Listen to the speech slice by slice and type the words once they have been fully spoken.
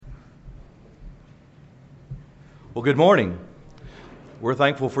Well, good morning. We're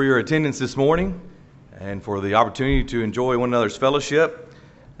thankful for your attendance this morning and for the opportunity to enjoy one another's fellowship.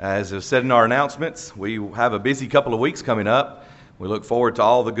 As is said in our announcements, we have a busy couple of weeks coming up. We look forward to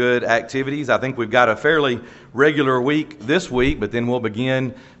all the good activities. I think we've got a fairly regular week this week, but then we'll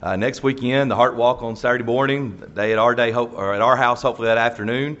begin next weekend, the Heart Walk on Saturday morning, the day at our house, hopefully that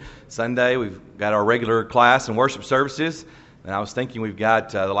afternoon. Sunday, we've got our regular class and worship services. And I was thinking we've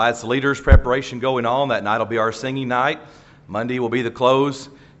got the Lads Leaders preparation going on. That night will be our singing night. Monday will be the clothes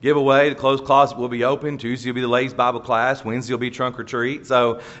giveaway. The clothes closet will be open. Tuesday will be the ladies' Bible class. Wednesday will be trunk or treat.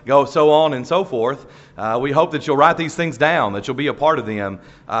 So on and so forth. We hope that you'll write these things down, that you'll be a part of them.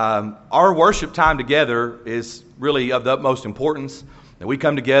 Our worship time together is really of the utmost importance, that we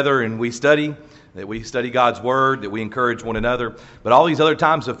come together and we study, that we study God's Word, that we encourage one another. But all these other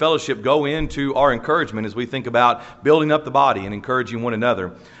times of fellowship go into our encouragement as we think about building up the body and encouraging one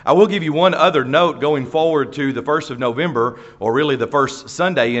another. I will give you one other note going forward to the 1st of November, or really the first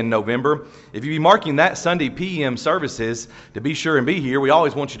Sunday in November. If you be marking that Sunday p.m. services, to be sure and be here, we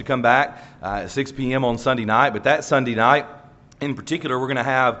always want you to come back at 6 p.m. on Sunday night. But that Sunday night, in particular, we're going to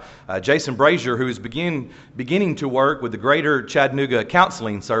have Jason Brazier, who is beginning to work with the Greater Chattanooga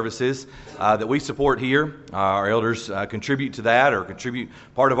Counseling Services that we support here. Our elders contribute to that, or contribute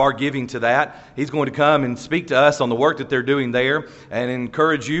part of our giving to that. He's going to come and speak to us on the work that they're doing there and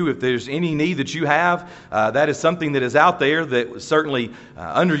encourage you if there's any need that you have. That is something that is out there that was certainly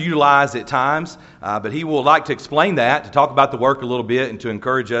underutilized at times, but he will like to explain that, to talk about the work a little bit and to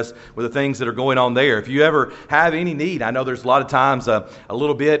encourage us with the things that are going on there. If you ever have any need, I know there's a lot of times a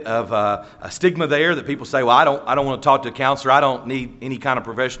little bit of a stigma there that people say, well, I don't want to talk to a counselor. I don't need any kind of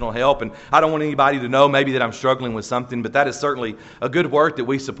professional help, and I don't want anybody to know maybe that I'm struggling with something. But that is certainly a good work that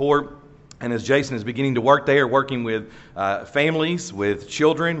we support. And as Jason is beginning to work there, working with families, with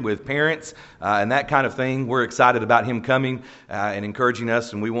children, with parents, and that kind of thing, we're excited about him coming and encouraging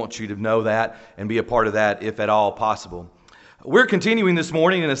us, and we want you to know that and be a part of that if at all possible. We're continuing this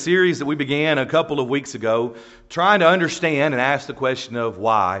morning in a series that we began a couple of weeks ago, trying to understand and ask the question of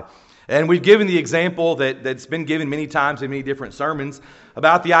why. And we've given the example that's been given many times in many different sermons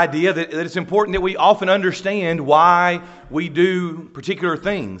about the idea that it's important that we often understand why we do particular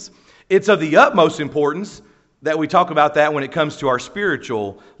things. It's of the utmost importance that we talk about that when it comes to our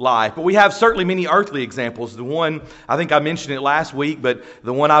spiritual life. But we have certainly many earthly examples. The one, I think I mentioned it last week, but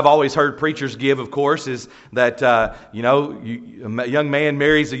the one I've always heard preachers give, of course, is that, a young man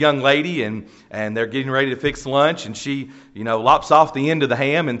marries a young lady and they're getting ready to fix lunch, and she, lops off the end of the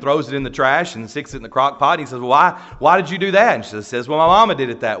ham and throws it in the trash and sticks it in the crock pot. And he says, well, why did you do that? And she says, well, my mama did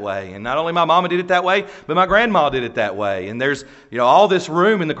it that way. And not only my mama did it that way, but my grandma did it that way. And there's, all this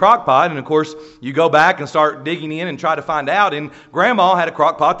room in the crock pot. And of course, you go back and start digging in and try to find out. And grandma had a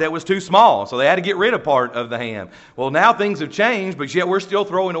crock pot that was too small, so they had to get rid of part of the ham. Well, now things have changed, but yet we're still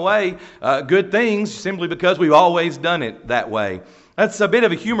throwing away good things simply because we've always done it that way. That's a bit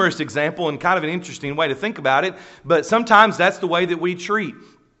of a humorous example and kind of an interesting way to think about it, but sometimes that's the way that we treat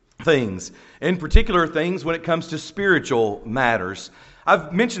things, in particular things when it comes to spiritual matters.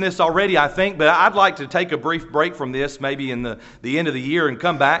 I've mentioned this already, I think, but I'd like to take a brief break from this maybe in the end of the year and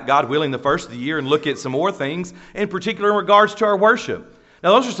come back, God willing, the first of the year and look at some more things, in particular in regards to our worship.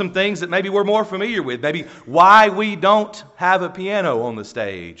 Now, those are some things that maybe we're more familiar with. Maybe why we don't have a piano on the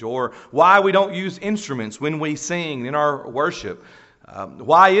stage, or why we don't use instruments when we sing in our worship.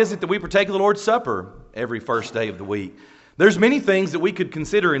 Why is it that we partake of the Lord's Supper every first day of the week? There's many things that we could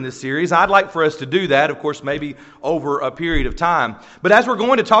consider in this series. I'd like for us to do that, of course, maybe over a period of time. But as we're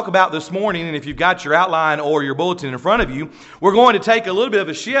going to talk about this morning, and if you've got your outline or your bulletin in front of you, we're going to take a little bit of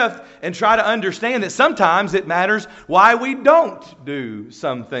a shift and try to understand that sometimes it matters why we don't do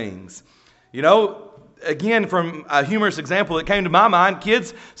some things. Again, from a humorous example that came to my mind,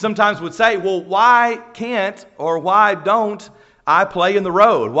 kids sometimes would say, well, why can't or why don't I play in the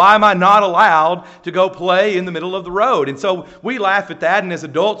road? Why am I not allowed to go play in the middle of the road? And so we laugh at that, and as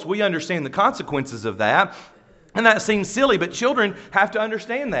adults, we understand the consequences of that. And that seems silly, but children have to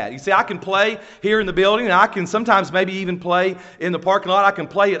understand that. You see, I can play here in the building, and I can sometimes maybe even play in the parking lot. I can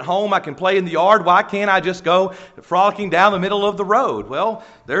play at home. I can play in the yard. Why can't I just go frolicking down the middle of the road? Well,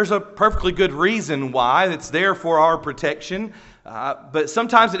 there's a perfectly good reason why. It's there for our protection. But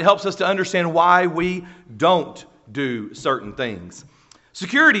sometimes it helps us to understand why we don't do certain things.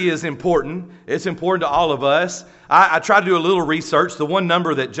 Security is important. It's important to all of us. I tried to do a little research. The one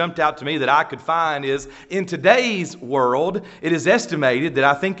number that jumped out to me that I could find is, in today's world, it is estimated that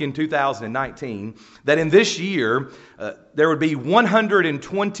I think in 2019, that in this year, there would be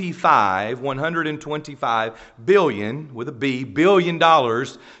 125 billion, with a B, billion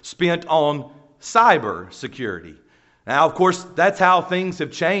dollars spent on cyber security. Now, of course, that's how things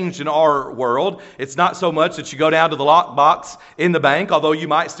have changed in our world. It's not so much that you go down to the lockbox in the bank, although you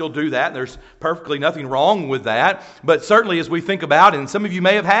might still do that, and there's perfectly nothing wrong with that. But certainly as we think about it, and some of you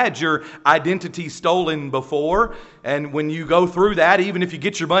may have had your identity stolen before, and when you go through that, even if you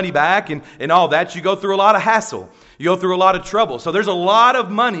get your money back and all that, you go through a lot of hassle. You go through a lot of trouble. So there's a lot of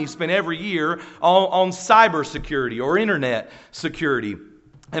money spent every year on cyber security or internet security.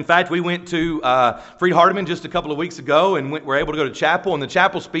 In fact, we went to Freed-Hardeman just a couple of weeks ago and were able to go to chapel. And the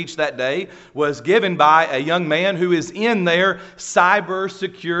chapel speech that day was given by a young man who is in their cyber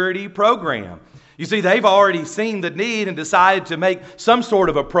security program. You see, they've already seen the need and decided to make some sort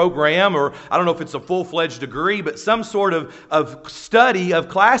of a program, or I don't know if it's a full-fledged degree, but some sort of study of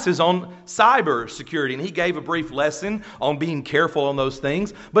classes on cyber security. And he gave a brief lesson on being careful on those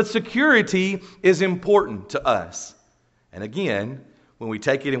things. But security is important to us. And again, when we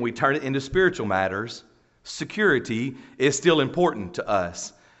take it and we turn it into spiritual matters, security is still important to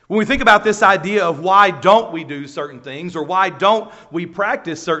us. When we think about this idea of why don't we do certain things or why don't we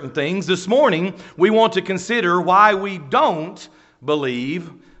practice certain things, this morning we want to consider why we don't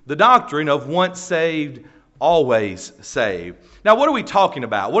believe the doctrine of once saved, always saved. Now, what are we talking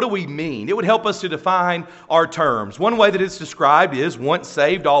about? What do we mean? It would help us to define our terms. One way that it's described is once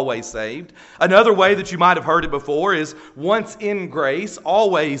saved, always saved. Another way that you might have heard it before is once in grace,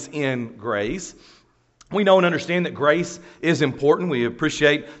 always in grace. We know and understand that grace is important. We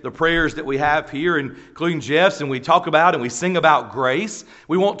appreciate the prayers that we have here, including Jeff's, and we talk about and we sing about grace.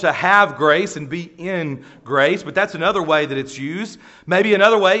 We want to have grace and be in grace, but that's another way that it's used. Maybe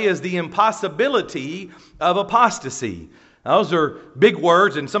another way is the impossibility of apostasy. Now, those are big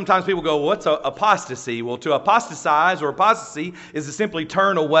words, and sometimes people go, what's apostasy? Well, to apostatize or apostasy is to simply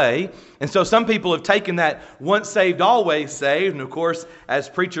turn away. And so some people have taken that once saved, always saved. And of course, as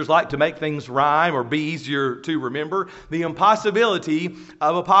preachers like to make things rhyme or be easier to remember, the impossibility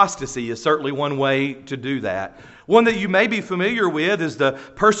of apostasy is certainly one way to do that. One that you may be familiar with is the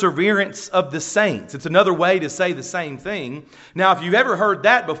perseverance of the saints. It's another way to say the same thing. Now, if you've ever heard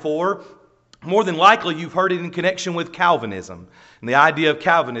that before, more than likely, you've heard it in connection with Calvinism and the idea of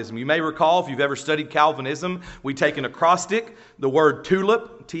Calvinism. You may recall, if you've ever studied Calvinism, we take an acrostic, the word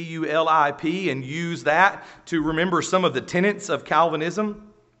tulip, T-U-L-I-P, and use that to remember some of the tenets of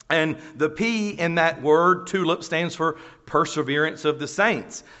Calvinism. And the P in that word, tulip, stands for perseverance of the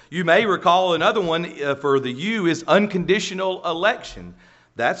saints. You may recall another one for the U is unconditional election.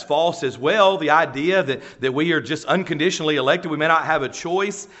 That's false as well. The idea that we are just unconditionally elected. We may not have a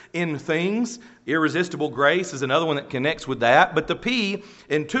choice in things. Irresistible grace is another one that connects with that. But the P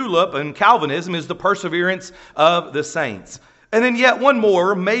in tulip and Calvinism is the perseverance of the saints. And then yet one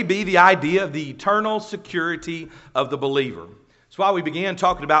more may be the idea of the eternal security of the believer. That's why we began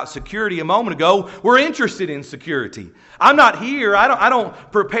talking about security a moment ago. We're interested in security. I'm not here. I don't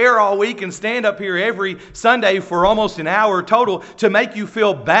prepare all week and stand up here every Sunday for almost an hour total to make you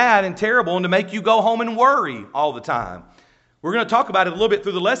feel bad and terrible and to make you go home and worry all the time. We're going to talk about it a little bit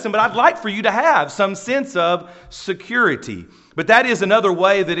through the lesson, but I'd like for you to have some sense of security. But that is another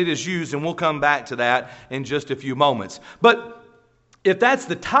way that it is used, and we'll come back to that in just a few moments. But if that's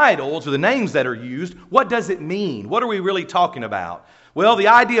the titles or the names that are used, what does it mean? What are we really talking about? Well, the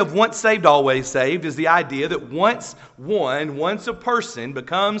idea of once saved, always saved is the idea that once a person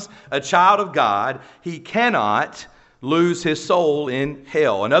becomes a child of God, he cannot lose his soul in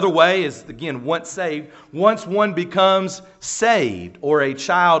hell. Another way is, again, once saved. Once one becomes saved or a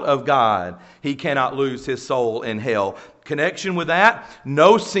child of God, he cannot lose his soul in hell. Connection with that,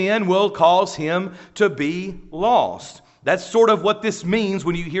 no sin will cause him to be lost. That's sort of what this means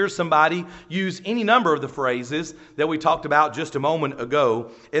when you hear somebody use any number of the phrases that we talked about just a moment ago.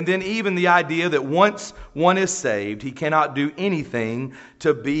 And then even the idea that once one is saved, he cannot do anything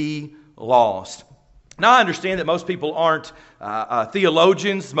to be lost. Now, I understand that most people aren't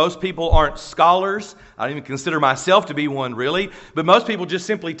theologians. Most people aren't scholars. I don't even consider myself to be one, really. But most people just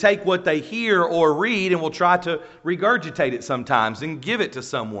simply take what they hear or read and will try to regurgitate it sometimes and give it to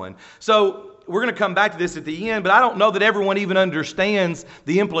someone. So we're going to come back to this at the end, but I don't know that everyone even understands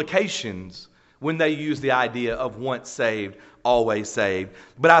the implications when they use the idea of once saved, always saved.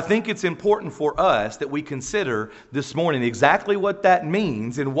 But I think it's important for us that we consider this morning exactly what that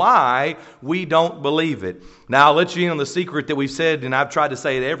means and why we don't believe it. Now, I'll let you in on the secret that we've said, and I've tried to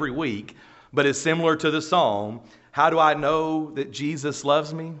say it every week, but it's similar to the psalm. How do I know that Jesus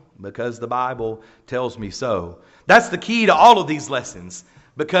loves me? Because the Bible tells me so. That's the key to all of these lessons.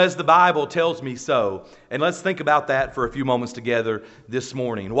 Because the Bible tells me so. And let's think about that for a few moments together this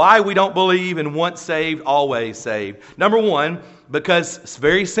morning. Why we don't believe in once saved, always saved. Number one, because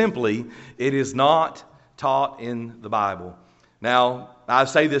very simply, it is not taught in the Bible. Now, I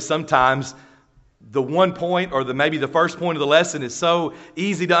say this sometimes, the one point or maybe the first point of the lesson is so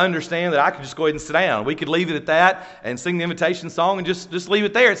easy to understand that I could just go ahead and sit down. We could leave it at that and sing the invitation song and just leave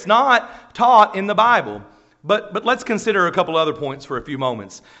it there. It's not taught in the Bible. But let's consider a couple other points for a few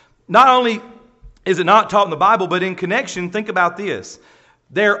moments. Not only is it not taught in the Bible, but in connection, think about this.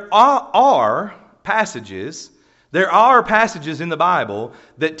 There are passages in the Bible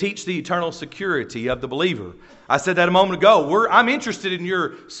that teach the eternal security of the believer. I said that a moment ago. I'm interested in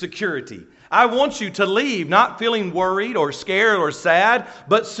your security. I want you to leave not feeling worried or scared or sad,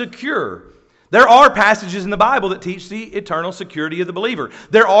 but secure. There are passages in the Bible that teach the eternal security of the believer.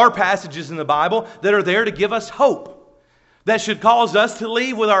 There are passages in the Bible that are there to give us hope, that should cause us to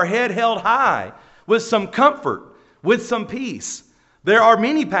leave with our head held high, with some comfort, with some peace. There are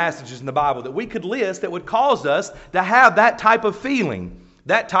many passages in the Bible that we could list that would cause us to have that type of feeling,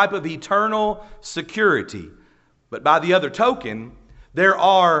 that type of eternal security. But by the other token, there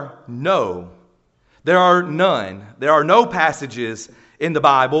are none. There are no passages in the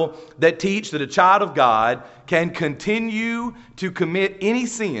Bible that teach that a child of God can continue to commit any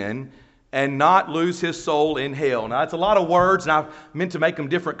sin and not lose his soul in hell. Now, it's a lot of words, and I've meant to make them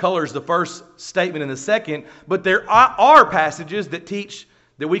different colors, the first statement and the second, but there are passages that teach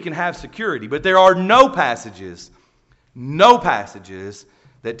that we can have security. But there are no passages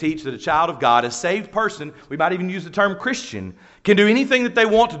that teach that a child of God, a saved person, we might even use the term Christian, can do anything that they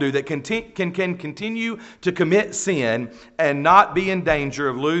want to do, that can continue to commit sin and not be in danger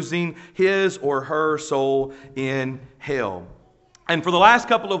of losing his or her soul in hell. And for the last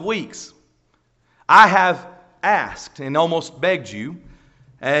couple of weeks, I have asked and almost begged you,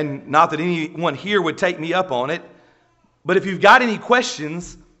 and not that anyone here would take me up on it, but if you've got any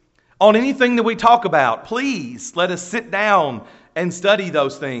questions on anything that we talk about, please let us sit down and study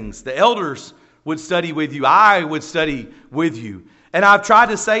those things. The elders would study with you. I would study with you. And I've tried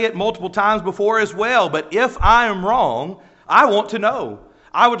to say it multiple times before as well, but if I am wrong, I want to know.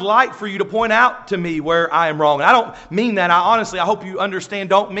 I would like for you to point out to me where I am wrong. And I don't mean that. I hope you understand,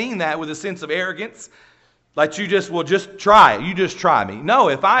 don't mean that with a sense of arrogance. Like you just try it. You just try me. No,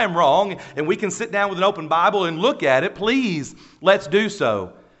 if I am wrong and we can sit down with an open Bible and look at it, please, let's do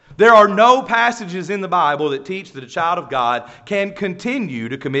so. There are no passages in the Bible that teach that a child of God can continue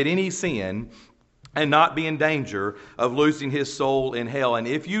to commit any sin and not be in danger of losing his soul in hell. And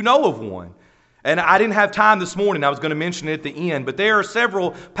if you know of one, and I didn't have time this morning, I was going to mention it at the end, but there are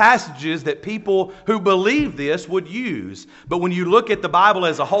several passages that people who believe this would use. But when you look at the Bible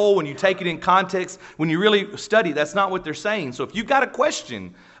as a whole, when you take it in context, when you really study, that's not what they're saying. So if you've got a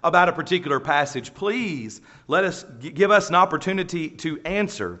question about a particular passage, please give us an opportunity to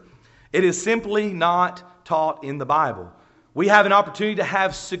answer. It is simply not taught in the Bible. We have an opportunity to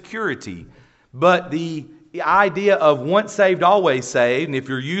have security, but the idea of once saved, always saved, and if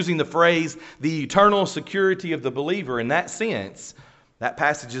you're using the phrase, the eternal security of the believer in that sense, that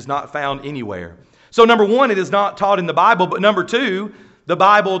passage is not found anywhere. So number one, it is not taught in the Bible, but number two, the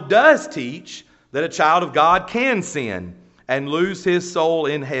Bible does teach that a child of God can sin and lose his soul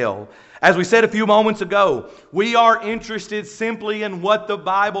in hell. As we said a few moments ago, we are interested simply in what the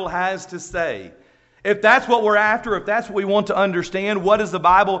Bible has to say. If that's what we're after, if that's what we want to understand, what does the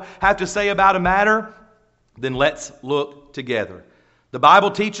Bible have to say about a matter? Then let's look together. The Bible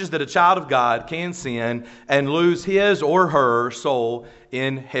teaches that a child of God can sin and lose his or her soul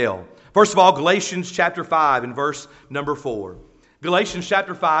in hell. First of all, Galatians chapter 5 and verse number 4. Galatians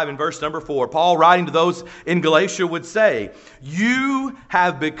chapter 5 and verse number 4. Paul, writing to those in Galatia, would say, "You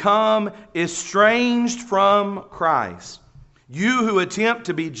have become estranged from Christ. You who attempt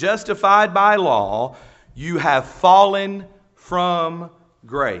to be justified by law, you have fallen from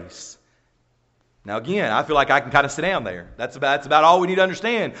grace." Now again, I feel like I can kind of sit down there. That's about all we need to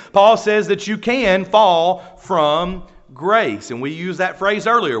understand. Paul says that you can fall from grace. And we used that phrase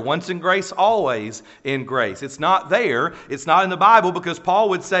earlier, once in grace, always in grace. It's not there. It's not in the Bible because Paul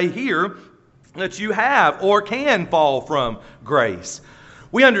would say here that you have or can fall from grace.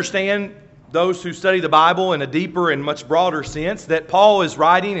 We understand, those who study the Bible in a deeper and much broader sense, that Paul is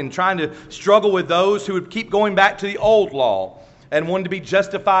writing and trying to struggle with those who would keep going back to the old law and wanted to be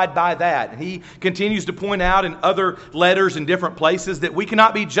justified by that. And he continues to point out in other letters in different places that we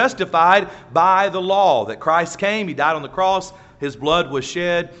cannot be justified by the law, that Christ came, He died on the cross, His blood was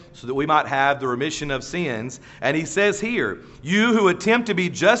shed so that we might have the remission of sins. And he says here, you who attempt to be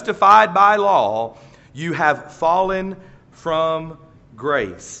justified by law, you have fallen from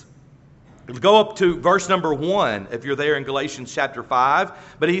grace. Go up to verse number 1 if you're there in Galatians chapter 5.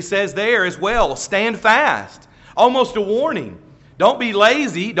 But he says there as well, stand fast. Almost a warning. Don't be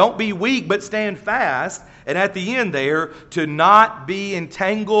lazy, don't be weak, but stand fast. And at the end there, to not be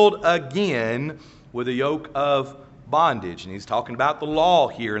entangled again with a yoke of bondage. And he's talking about the law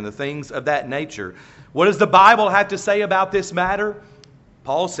here and the things of that nature. What does the Bible have to say about this matter?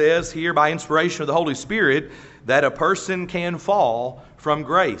 Paul says here by inspiration of the Holy Spirit that a person can fall from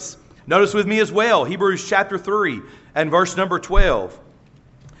grace. Notice with me as well, Hebrews chapter 3 and verse number 12.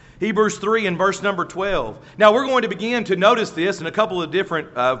 Hebrews 3 and verse number 12. Now we're going to begin to notice this in a couple of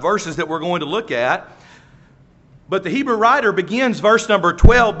different verses that we're going to look at. But the Hebrew writer begins verse number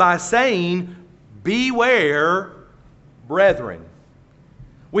 12 by saying, beware, brethren.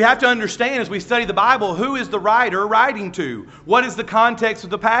 We have to understand as we study the Bible, who is the writer writing to? What is the context of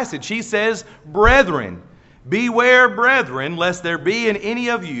the passage? He says, brethren. Beware, brethren, lest there be in any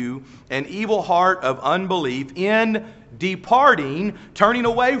of you an evil heart of unbelief in departing, turning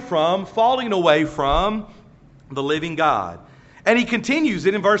away from, falling away from the living God. And he continues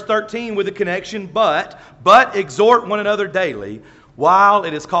it in verse 13 with a connection, but exhort one another daily, while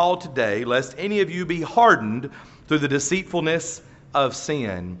it is called today, lest any of you be hardened through the deceitfulness of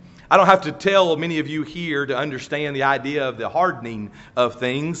sin. I don't have to tell many of you here to understand the idea of the hardening of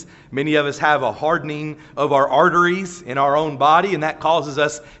things. Many of us have a hardening of our arteries in our own body, and that causes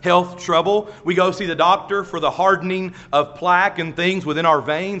us health trouble. We go see the doctor for the hardening of plaque and things within our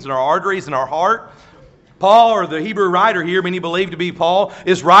veins and our arteries and our heart. Paul, or the Hebrew writer here, many believe to be Paul,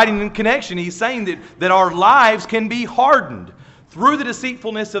 is writing in connection. He's saying that our lives can be hardened through the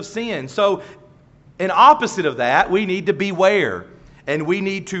deceitfulness of sin. So, in opposite of that, we need to beware. And we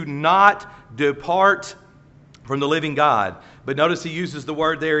need to not depart from the living God. But notice he uses the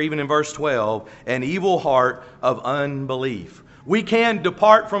word there even in verse 12, an evil heart of unbelief. We can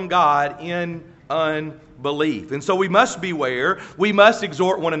depart from God in unbelief. And so we must beware. We must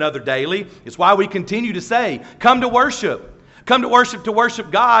exhort one another daily. It's why we continue to say, come to worship. Come to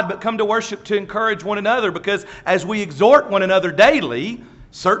worship God, but come to worship to encourage one another. Because as we exhort one another daily,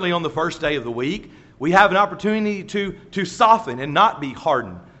 certainly on the first day of the week, we have an opportunity to soften and not be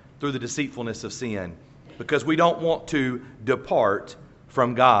hardened through the deceitfulness of sin, because we don't want to depart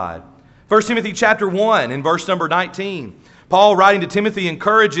from God. 1 Timothy chapter 1 and verse number 19. Paul, writing to Timothy,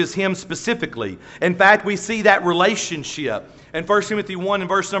 encourages him specifically. In fact, we see that relationship. In 1 Timothy 1 and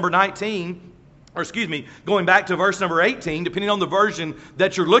verse number 19, going back to verse number 18, depending on the version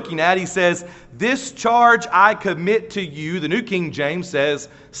that you're looking at, he says, this charge I commit to you, the New King James says,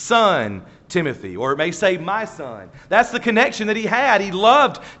 son Timothy, or it may say my son. That's the connection that he had. He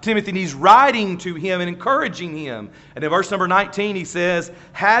loved Timothy, and he's writing to him and encouraging him. And in verse number 19 he says,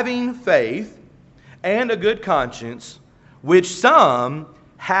 having faith and a good conscience, which some,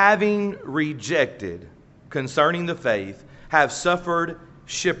 having rejected concerning the faith, have suffered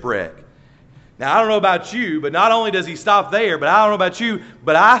shipwreck. Now, I don't know about you, but not only does he stop there, but I don't know about you,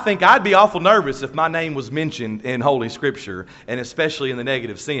 but I think I'd be awful nervous if my name was mentioned in Holy Scripture, and especially in the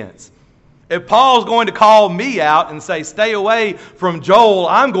negative sense. If Paul's going to call me out and say, stay away from Joel,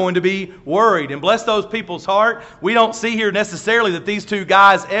 I'm going to be worried. And bless those people's heart. We don't see here necessarily that these two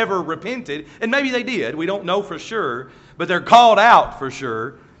guys ever repented. And maybe they did. We don't know for sure. But they're called out for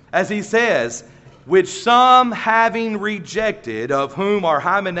sure. As he says, which some having rejected, of whom are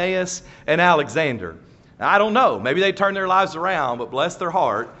Hymenaeus and Alexander. Now, I don't know. Maybe they turned their lives around, but bless their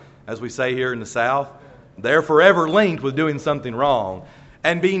heart, as we say here in the South, they're forever linked with doing something wrong.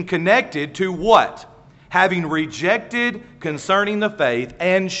 And being connected to what? Having rejected concerning the faith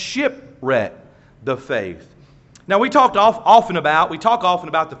and shipwrecked the faith. Now we talk often about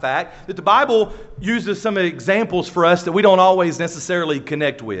the fact that the Bible uses some examples for us that we don't always necessarily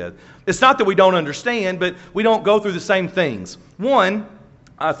connect with. It's not that we don't understand, but we don't go through the same things. One,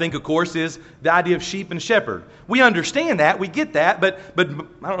 I think, of course, is the idea of sheep and shepherd. We understand that, we get that, but I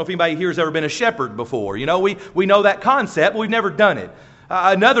don't know if anybody here has ever been a shepherd before. You know, we know that concept, but we've never done it.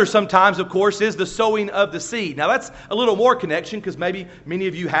 Another sometimes, of course, is the sowing of the seed. Now, that's a little more connection because maybe many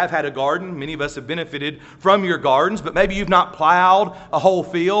of you have had a garden. Many of us have benefited from your gardens, but maybe you've not plowed a whole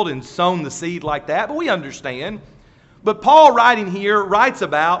field and sown the seed like that, but we understand. But Paul, writing here, writes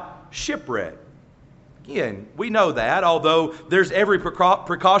about shipwreck. Again, we know that, although there's every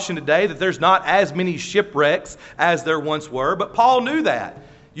precaution today that there's not as many shipwrecks as there once were, but Paul knew that.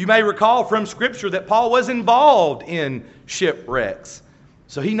 You may recall from Scripture that Paul was involved in shipwrecks.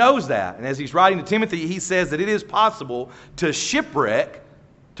 So he knows that. And as he's writing to Timothy, he says that it is possible to shipwreck,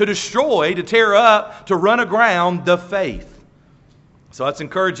 to destroy, to tear up, to run aground the faith. So that's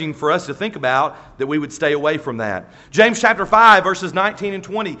encouraging for us to think about, that we would stay away from that. James chapter 5, verses 19 and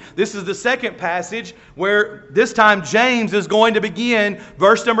 20. This is the second passage where this time James is going to begin,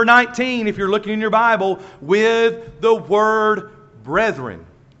 verse number 19, if you're looking in your Bible, with the word brethren.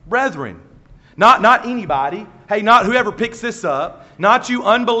 Brethren. Not anybody. Hey, not whoever picks this up. Not you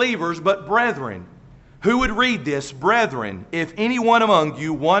unbelievers, but brethren. Who would read this? Brethren, if anyone among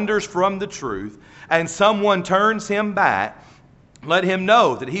you wanders from the truth, and someone turns him back, let him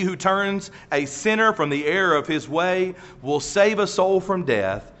know that he who turns a sinner from the error of his way will save a soul from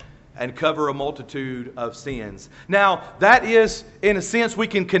death and cover a multitude of sins. Now, that is, in a sense, we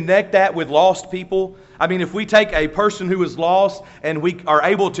can connect that with lost people. I mean, if we take a person who is lost and we are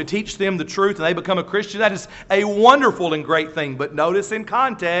able to teach them the truth and they become a Christian, that is a wonderful and great thing. But notice in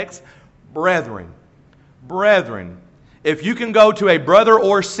context, brethren. Brethren. If you can go to a brother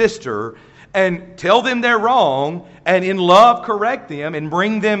or sister and tell them they're wrong, and in love correct them and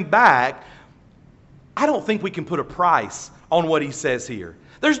bring them back, I don't think we can put a price on what he says here.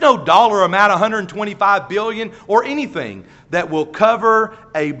 There's no dollar amount, 125 billion, or anything that will cover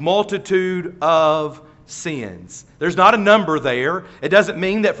a multitude of sins. There's not a number there. It doesn't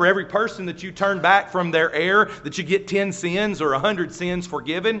mean that for every person that you turn back from their error that you get 10 sins or 100 sins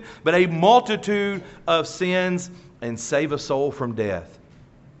forgiven, but a multitude of sins and save a soul from death.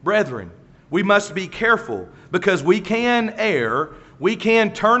 Brethren, we must be careful because we can err, we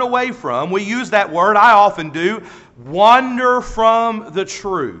can turn away from, we use that word, I often do, wander from the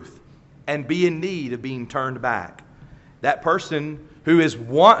truth and be in need of being turned back. That person who has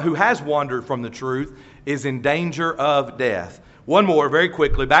wandered from the truth is in danger of death. One more, very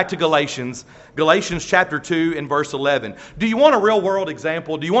quickly, back to Galatians. Galatians chapter 2 and verse 11. Do you want a real world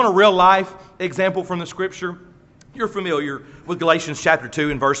example? Do you want a real life example from the Scripture? You're familiar with Galatians chapter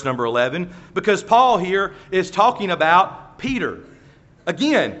 2 and verse number 11 because Paul here is talking about Peter.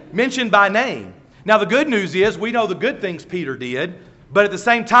 Again, mentioned by name. Now the good news is we know the good things Peter did, but at the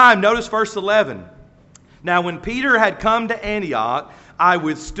same time, notice verse 11. Now when Peter had come to Antioch, I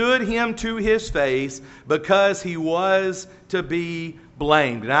withstood him to his face because he was to be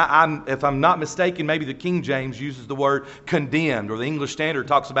blamed. And if I'm not mistaken, maybe the King James uses the word condemned, or the English Standard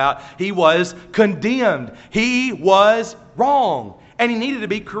talks about he was condemned. He was wrong, and he needed to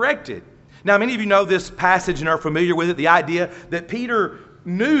be corrected. Now, many of you know this passage and are familiar with it, the idea that Peter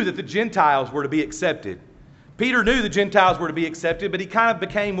knew that the Gentiles were to be accepted. Peter knew the Gentiles were to be accepted, but he kind of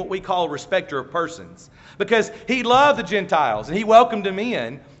became what we call a respecter of persons. Because he loved the Gentiles, and he welcomed them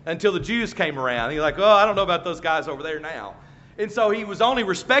in until the Jews came around. He's like, oh, I don't know about those guys over there now. And so he was only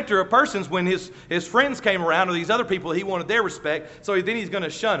respecter of persons when his friends came around, or these other people, he wanted their respect, so then he's going to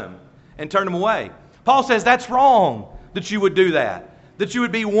shun them and turn them away. Paul says that's wrong that you would do that. That you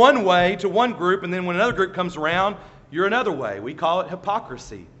would be one way to one group, and then when another group comes around, you're another way. We call it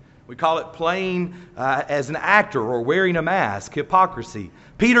hypocrisy. We call it playing as an actor or wearing a mask, hypocrisy.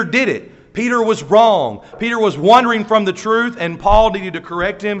 Peter did it. Peter was wrong. Peter was wandering from the truth, and Paul needed to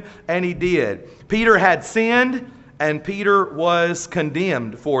correct him, and he did. Peter had sinned, and Peter was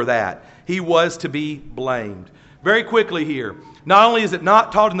condemned for that. He was to be blamed. Very quickly here, not only is it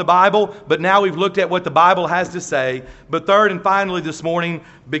not taught in the Bible, but now we've looked at what the Bible has to say. But third and finally this morning,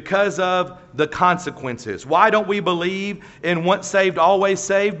 because of the consequences. Why don't we believe in once saved, always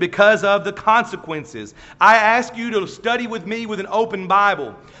saved? Because of the consequences. I ask you to study with me with an open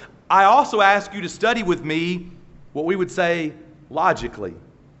Bible. I also ask you to study with me what we would say logically,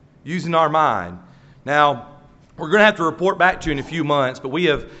 using our mind. Now, we're going to have to report back to you in a few months, but we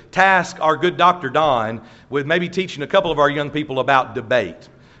have tasked our good Dr. Don with maybe teaching a couple of our young people about debate.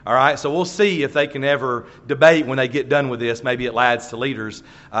 All right, so we'll see if they can ever debate when they get done with this. Maybe it lads to leaders.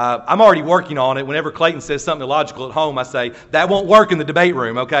 I'm already working on it. Whenever Clayton says something illogical at home, I say, that won't work in the debate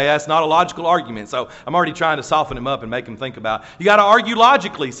room, okay? That's not a logical argument. So I'm already trying to soften him up and make him think about, you got to argue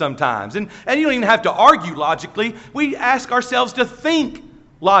logically sometimes. And you don't even have to argue logically. We ask ourselves to think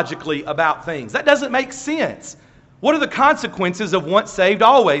logically about things. That doesn't make sense. What are the consequences of once saved,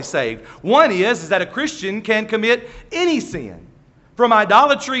 always saved? One is that a Christian can commit any sin, from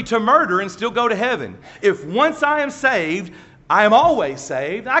idolatry to murder, and still go to heaven. If once I am saved, I am always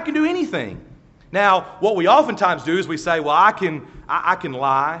saved, I can do anything. Now, what we oftentimes do is we say, well, I can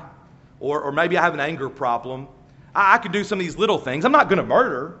lie, or maybe I have an anger problem. I can do some of these little things. I'm not going to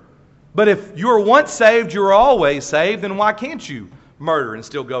murder. But if you're once saved, you're always saved, then why can't you murder and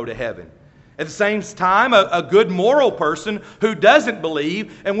still go to heaven? At the same time, a good moral person who doesn't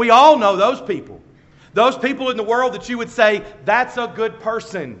believe, and we all know those people. Those people in the world that you would say, that's a good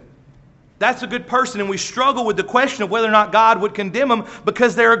person. That's a good person. And we struggle with the question of whether or not God would condemn them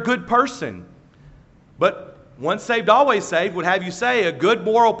because they're a good person. But once saved, always saved would have you say a good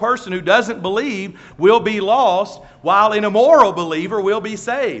moral person who doesn't believe will be lost, while an immoral believer will be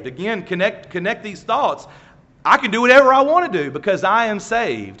saved. Again, connect these thoughts. I can do whatever I want to do because I am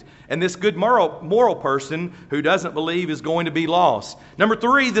saved. And this good moral person who doesn't believe is going to be lost. Number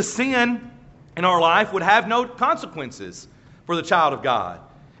 3, the sin in our life would have no consequences for the child of God.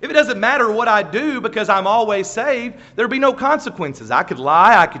 If it doesn't matter what I do because I'm always saved, there'd be no consequences. I could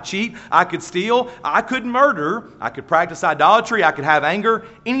lie, I could cheat, I could steal, I could murder, I could practice idolatry, I could have anger,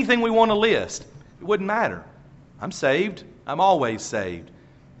 anything we want to list. It wouldn't matter. I'm saved, I'm always saved.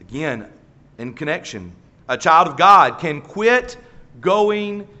 Again, in connection, a child of God can quit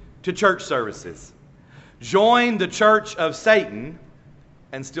going to church services, join the church of Satan,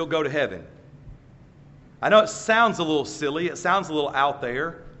 and still go to heaven. I know it sounds a little silly, it sounds a little out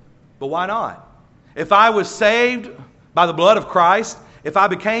there, but why not? If I was saved by the blood of Christ, if I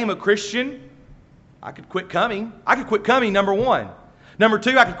became a Christian, I could quit coming. I could quit coming, number 1. Number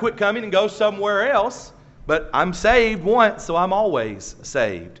 2, I could quit coming and go somewhere else, but I'm saved once, so I'm always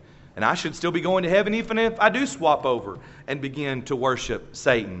saved. And I should still be going to heaven even if I do swap over and begin to worship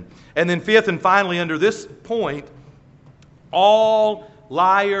Satan. And then 5th and finally, under this point, all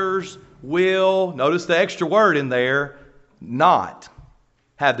liars will, notice the extra word in there, not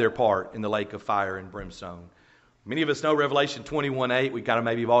have their part in the lake of fire and brimstone. Many of us know Revelation 21:8. We kind of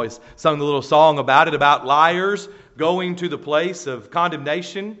maybe have always sung the little song about it, about liars going to the place of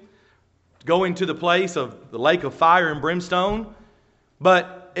condemnation, going to the place of the lake of fire and brimstone.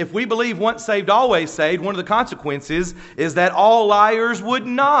 But if we believe once saved, always saved, one of the consequences is that all liars would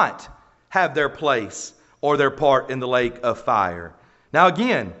not have their place or their part in the lake of fire. Now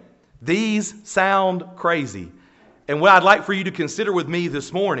again, these sound crazy. And what I'd like for you to consider with me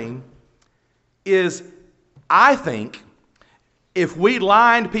this morning is, I think, if we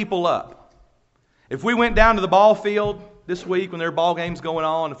lined people up, if we went down to the ball field this week when there were ball games going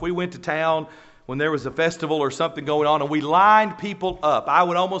on, if we went to town when there was a festival or something going on, and we lined people up, I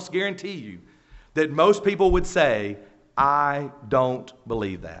would almost guarantee you that most people would say, I don't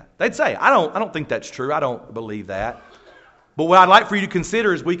believe that. They'd say, I don't think that's true. I don't believe that. But what I'd like for you to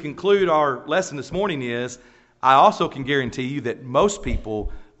consider as we conclude our lesson this morning is, I also can guarantee you that most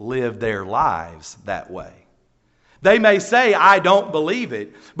people live their lives that way. They may say, I don't believe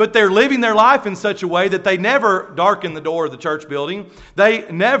it, but they're living their life in such a way that they never darken the door of the church building. They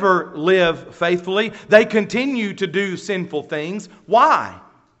never live faithfully. They continue to do sinful things. Why?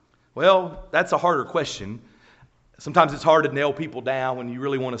 Well, that's a harder question. Sometimes it's hard to nail people down when you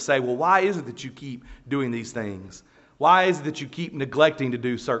really want to say, well, why is it that you keep doing these things? Why is it that you keep neglecting to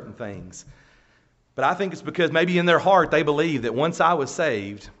do certain things? But I think it's because maybe in their heart they believe that once I was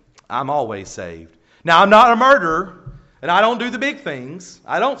saved, I'm always saved. Now, I'm not a murderer, and I don't do the big things.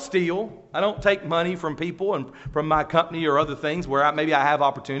 I don't steal. I don't take money from people and from my company or other things where maybe I have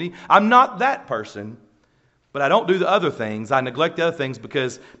opportunity. I'm not that person, but I don't do the other things. I neglect the other things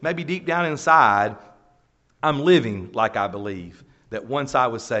because maybe deep down inside, I'm living like I believe that once I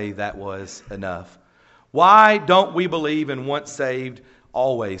was saved, that was enough. Why don't we believe in once saved,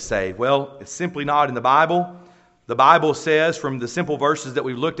 always saved? Well, it's simply not in the Bible. The Bible says, from the simple verses that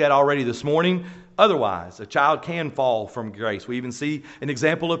we've looked at already this morning, otherwise, a child can fall from grace. We even see an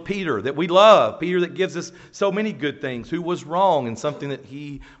example of Peter that we love. Peter that gives us so many good things, who was wrong in something that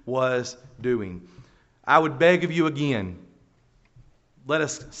he was doing. I would beg of you again, let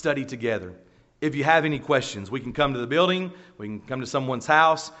us study together. If you have any questions, we can come to the building, we can come to someone's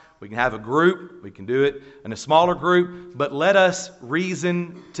house, we can have a group, we can do it in a smaller group, but let us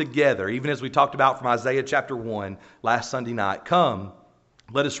reason together. Even as we talked about from Isaiah chapter 1 last Sunday night. Come,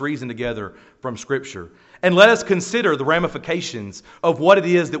 let us reason together from Scripture. And let us consider the ramifications of what it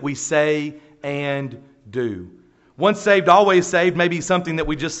is that we say and do. Once saved, always saved may be something that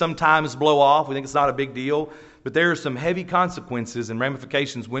we just sometimes blow off. We think it's not a big deal. But there are some heavy consequences and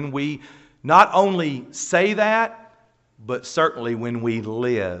ramifications when we not only say that, but certainly when we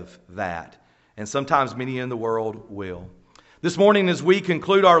live that. And sometimes many in the world will. This morning as we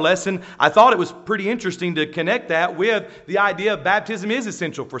conclude our lesson, I thought it was pretty interesting to connect that with the idea of baptism is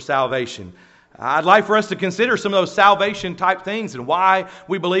essential for salvation. I'd like for us to consider some of those salvation type things and why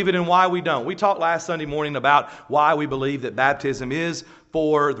we believe it and why we don't. We talked last Sunday morning about why we believe that baptism is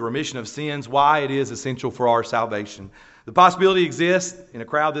for the remission of sins, why it is essential for our salvation. The possibility exists in a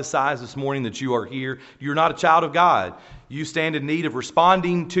crowd this size this morning that you are here. You're not a child of God. You stand in need of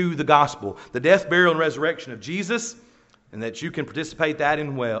responding to the gospel, the death, burial, and resurrection of Jesus, and that you can participate that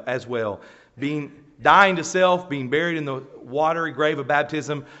in as well. dying to self, being buried in the watery grave of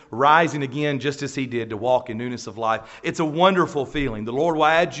baptism, rising again just as He did to walk in newness of life. It's a wonderful feeling. The Lord will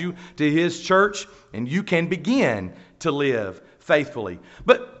add you to His church, and you can begin to live faithfully.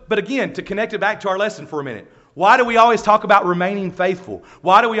 But again, to connect it back to our lesson for a minute, why do we always talk about remaining faithful?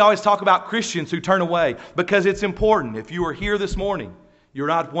 Why do we always talk about Christians who turn away? Because it's important. If you are here this morning, you're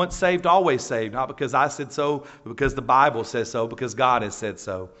not once saved, always saved. Not because I said so, but because the Bible says so, because God has said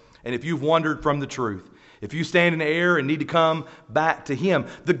so. And if you've wandered from the truth, if you stand in the air and need to come back to Him,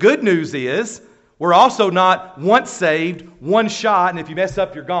 the good news is we're also not once saved, one shot, and if you mess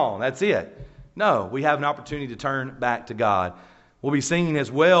up, you're gone. That's it. No, we have an opportunity to turn back to God. We'll be singing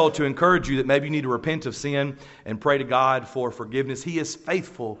as well to encourage you that maybe you need to repent of sin and pray to God for forgiveness. He is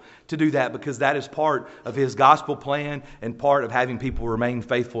faithful to do that because that is part of His gospel plan and part of having people remain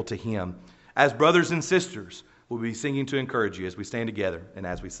faithful to Him. As brothers and sisters, we'll be singing to encourage you as we stand together and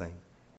as we sing.